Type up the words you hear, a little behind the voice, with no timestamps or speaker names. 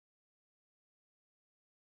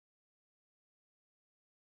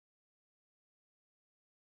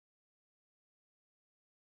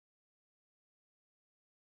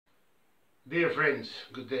Dear friends,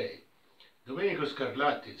 good day. Domenico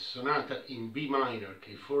Scarlatti's Sonata in B minor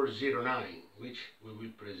K409, which we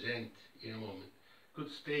will present in a moment, could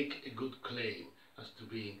stake a good claim as to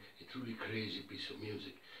being a truly crazy piece of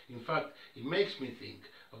music. In fact, it makes me think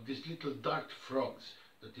of these little dart frogs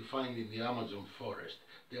that you find in the Amazon forest,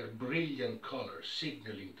 their brilliant colors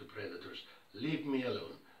signaling to predators, "Leave me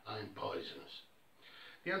alone, I'm poisonous."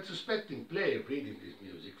 The unsuspecting player reading this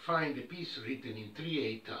music finds a piece written in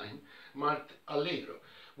 3/8 time, marked allegro,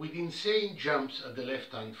 with insane jumps at the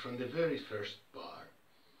left hand from the very first bar.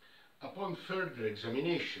 Upon further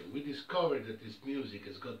examination, we discover that this music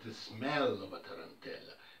has got the smell of a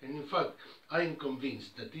tarantella, and in fact, I am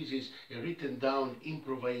convinced that this is a written down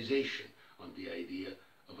improvisation on the idea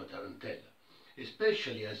of a tarantella,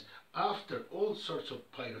 especially as after all sorts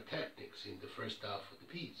of pyrotechnics in the first half of the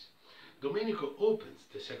piece, Domenico opens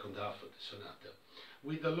the second half of the sonata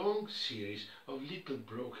with a long series of little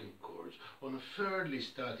broken chords on a fairly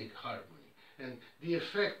static harmony, and the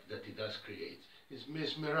effect that it thus creates is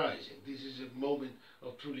mesmerizing. This is a moment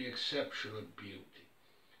of truly exceptional beauty,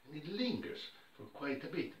 and it lingers for quite a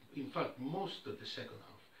bit. In fact, most of the second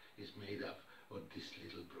half is made up of these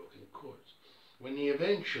little broken chords. When he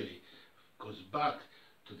eventually goes back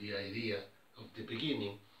to the idea of the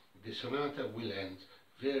beginning, the sonata will end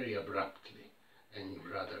very abruptly and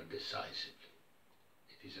rather decisively.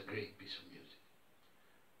 It is a great piece of music.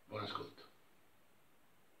 Buon ascolto.